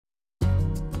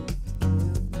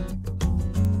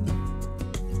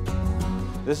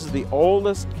This is the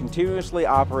oldest continuously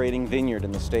operating vineyard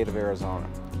in the state of Arizona.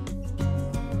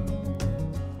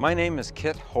 My name is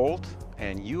Kit Holt,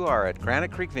 and you are at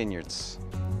Granite Creek Vineyards.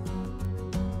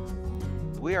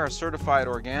 We are a certified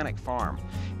organic farm,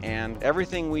 and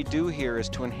everything we do here is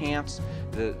to enhance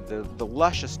the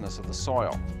lusciousness of the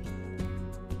soil.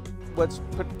 What's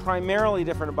primarily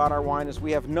different about our wine is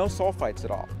we have no sulfites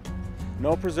at all,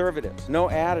 no preservatives, no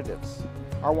additives.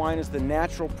 Our wine is the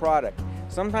natural product.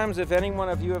 Sometimes if any one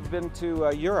of you have been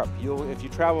to Europe, if you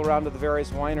travel around to the various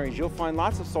wineries, you'll find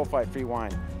lots of sulfite-free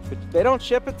wine, but they don't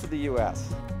ship it to the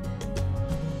U.S.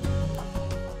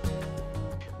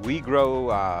 We grow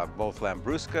both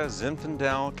Lambrusco,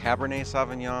 Zinfandel, Cabernet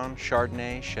Sauvignon,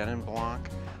 Chardonnay, Chenin Blanc,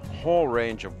 a whole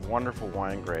range of wonderful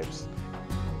wine grapes.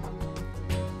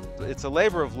 It's a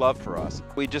labor of love for us.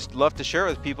 We just love to share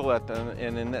with people,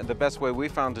 and the best way we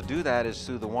found to do that is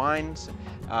through the wines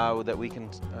that we can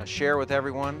share with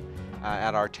everyone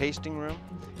at our tasting room.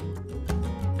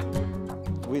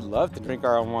 We love to drink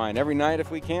our own wine every night if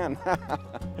we can.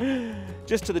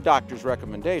 Just to the doctor's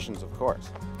recommendations, of course.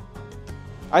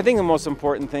 I think the most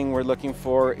important thing we're looking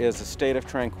for is a state of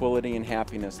tranquility and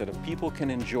happiness, that if people can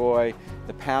enjoy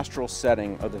the pastoral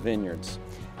setting of the vineyards,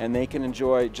 and they can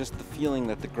enjoy just the feeling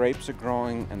that the grapes are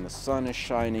growing and the sun is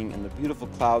shining and the beautiful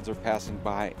clouds are passing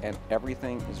by and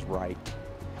everything is right.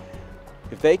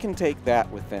 If they can take that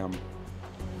with them,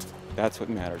 that's what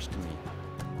matters to me.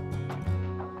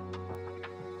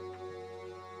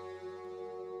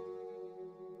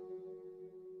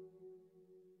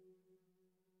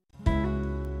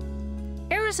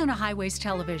 Arizona Highways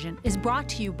Television is brought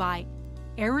to you by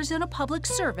Arizona Public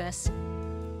Service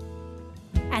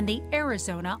and the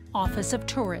Arizona Office of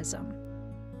Tourism.